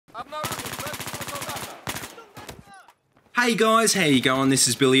Hey guys, how you going? This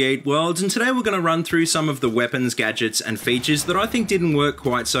is BillyEatWorld, and today we're going to run through some of the weapons, gadgets and features that I think didn't work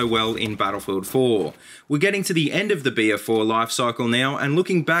quite so well in Battlefield 4. We're getting to the end of the BF4 life cycle now, and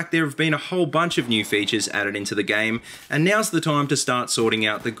looking back there have been a whole bunch of new features added into the game, and now's the time to start sorting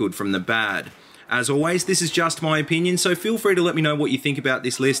out the good from the bad. As always, this is just my opinion, so feel free to let me know what you think about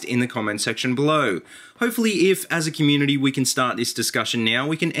this list in the comment section below. Hopefully if, as a community, we can start this discussion now,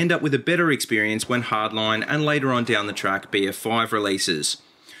 we can end up with a better experience when Hardline and later on down the track BF5 releases.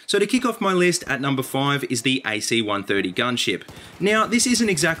 So to kick off my list, at number 5 is the AC-130 gunship. Now, this isn't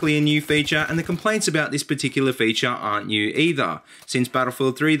exactly a new feature, and the complaints about this particular feature aren't new either. Since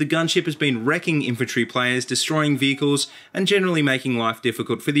Battlefield 3, the gunship has been wrecking infantry players, destroying vehicles, and generally making life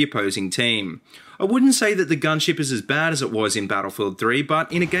difficult for the opposing team. I wouldn't say that the gunship is as bad as it was in Battlefield 3,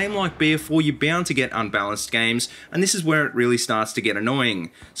 but in a game like BF4 you're bound to get unbalanced games, and this is where it really starts to get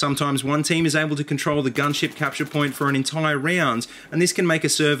annoying. Sometimes one team is able to control the gunship capture point for an entire round, and this can make a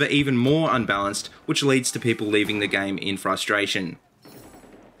server even more unbalanced, which leads to people leaving the game in frustration.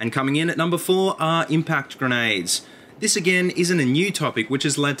 And coming in at number 4 are impact grenades. This again isn't a new topic, which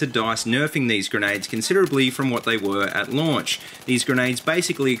has led to DICE nerfing these grenades considerably from what they were at launch. These grenades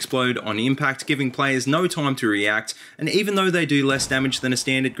basically explode on impact, giving players no time to react, and even though they do less damage than a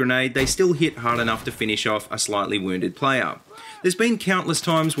standard grenade, they still hit hard enough to finish off a slightly wounded player. There's been countless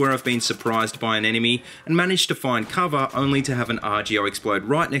times where I've been surprised by an enemy and managed to find cover only to have an RGO explode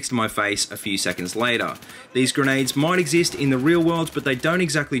right next to my face a few seconds later. These grenades might exist in the real world, but they don't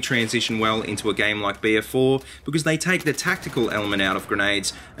exactly transition well into a game like BF4 because they take the tactical element out of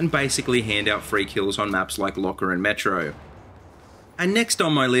grenades and basically hand out free kills on maps like Locker and Metro. And next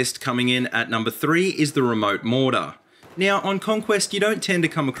on my list, coming in at number 3, is the remote mortar. Now, on Conquest, you don't tend to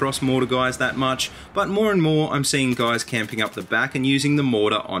come across mortar guys that much, but more and more I'm seeing guys camping up the back and using the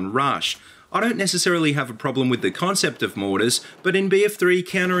mortar on rush. I don't necessarily have a problem with the concept of mortars, but in BF3,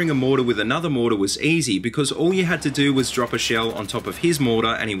 countering a mortar with another mortar was easy because all you had to do was drop a shell on top of his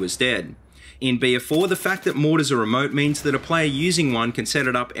mortar and he was dead. In BF4, the fact that mortars are remote means that a player using one can set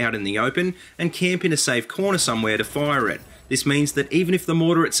it up out in the open and camp in a safe corner somewhere to fire it. This means that even if the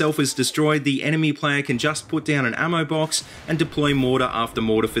mortar itself is destroyed, the enemy player can just put down an ammo box and deploy mortar after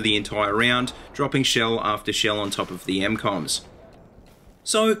mortar for the entire round, dropping shell after shell on top of the MCOMs.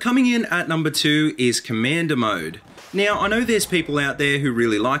 So coming in at number 2 is Commander Mode. Now, I know there's people out there who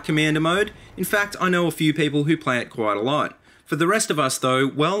really like Commander Mode. In fact, I know a few people who play it quite a lot. For the rest of us though,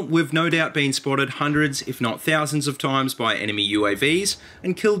 well, we've no doubt been spotted hundreds, if not thousands of times by enemy UAVs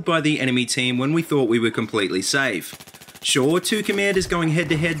and killed by the enemy team when we thought we were completely safe. Sure, 2 commanders going head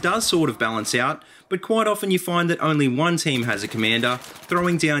to head does sort of balance out, but quite often you find that only one team has a commander,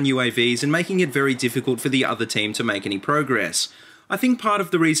 throwing down UAVs and making it very difficult for the other team to make any progress. I think part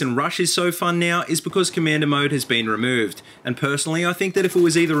of the reason Rush is so fun now is because Commander Mode has been removed, and personally I think that if it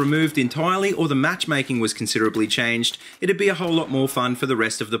was either removed entirely or the matchmaking was considerably changed, it'd be a whole lot more fun for the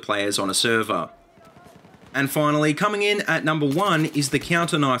rest of the players on a server. And finally, coming in at number 1 is the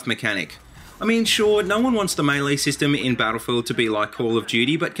counter knife mechanic. I mean, sure, no one wants the melee system in Battlefield to be like Call of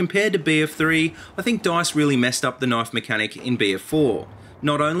Duty, but compared to BF3, I think DICE really messed up the knife mechanic in BF4.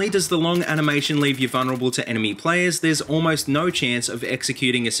 Not only does the long animation leave you vulnerable to enemy players, there's almost no chance of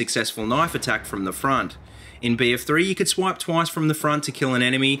executing a successful knife attack from the front. In BF3, you could swipe twice from the front to kill an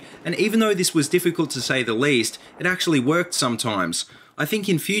enemy, and even though this was difficult to say the least, it actually worked sometimes. I think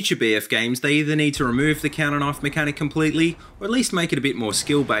in future BF games they either need to remove the counter knife mechanic completely, or at least make it a bit more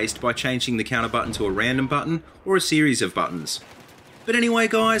skill based by changing the counter button to a random button, or a series of buttons. But anyway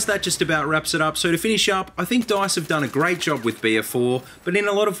guys, that just about wraps it up. So to finish up, I think DICE have done a great job with BF4, but in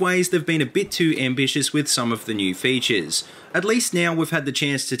a lot of ways they've been a bit too ambitious with some of the new features. At least now we've had the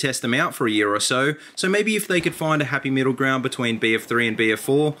chance to test them out for a year or so maybe if they could find a happy middle ground between BF3 and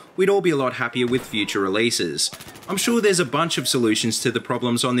BF4, we'd all be a lot happier with future releases. I'm sure there's a bunch of solutions to the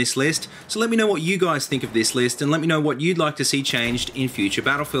problems on this list, so let me know what you guys think of this list and let me know what you'd like to see changed in future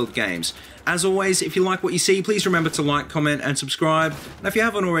Battlefield games. As always, if you like what you see, please remember to like, comment and subscribe, and if you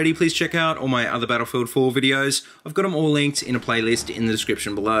haven't already, please check out all my other Battlefield 4 videos. I've got them all linked in a playlist in the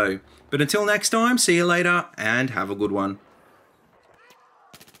description below. But until next time, see you later and have a good one.